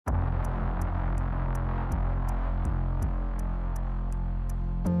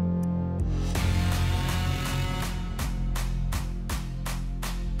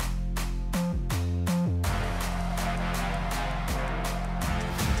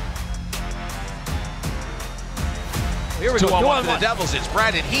Here we go. 2-on-1 for the Devils. It's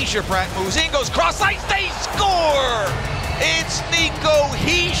Brandon Heischer. Pratt moves in, goes cross ice. They score! It's Nico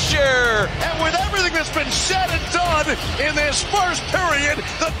Heischer. And with everything that's been said and done in this first period,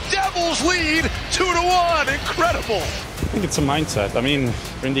 the Devils lead 2-1. Incredible. I think it's a mindset. I mean,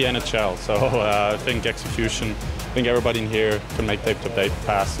 we're in the NHL, so I think execution. I think everybody in here can make tape-to-tape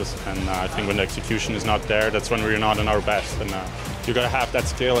passes, and I think when the execution is not there, that's when we're not in our best. And you got to have that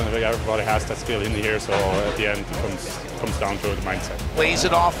skill, and I think everybody has that skill in here. So at the end, it comes down to the mindset. Plays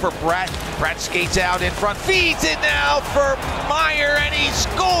it off for Brett. Brett skates out in front, feeds it now for Meyer, and he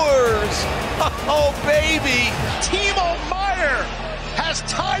scores! Oh, baby! Timo Meyer has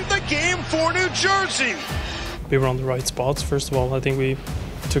tied the game for New Jersey. We were on the right spots. First of all, I think we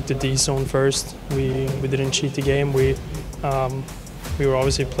took the D zone first. We didn't cheat the game. We were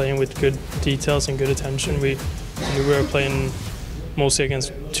obviously playing with good details and good attention. We were playing mostly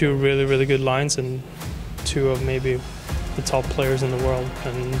against two really good lines and two of maybe the top players in the world.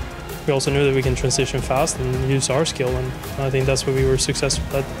 And we also knew that we can transition fast and use our skill, and I think that's what we were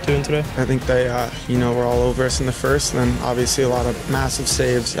successful at doing today. I think they, were all over us in the first, and then obviously a lot of massive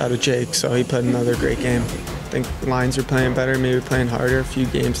saves out of Jake, so he played another great game. I think the lines are playing better, maybe playing harder, a few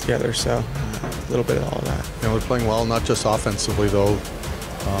games together, so a little bit of all of that. They're playing well, not just offensively though.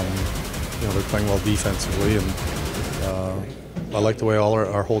 They're playing well defensively, and I like the way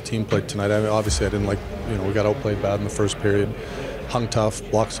our whole team played tonight. I mean, obviously I didn't like, we got outplayed bad in the first period. Hung tough,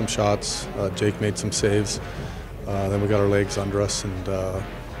 blocked some shots. Jake made some saves. Then we got our legs under us and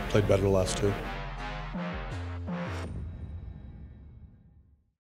played better the last two.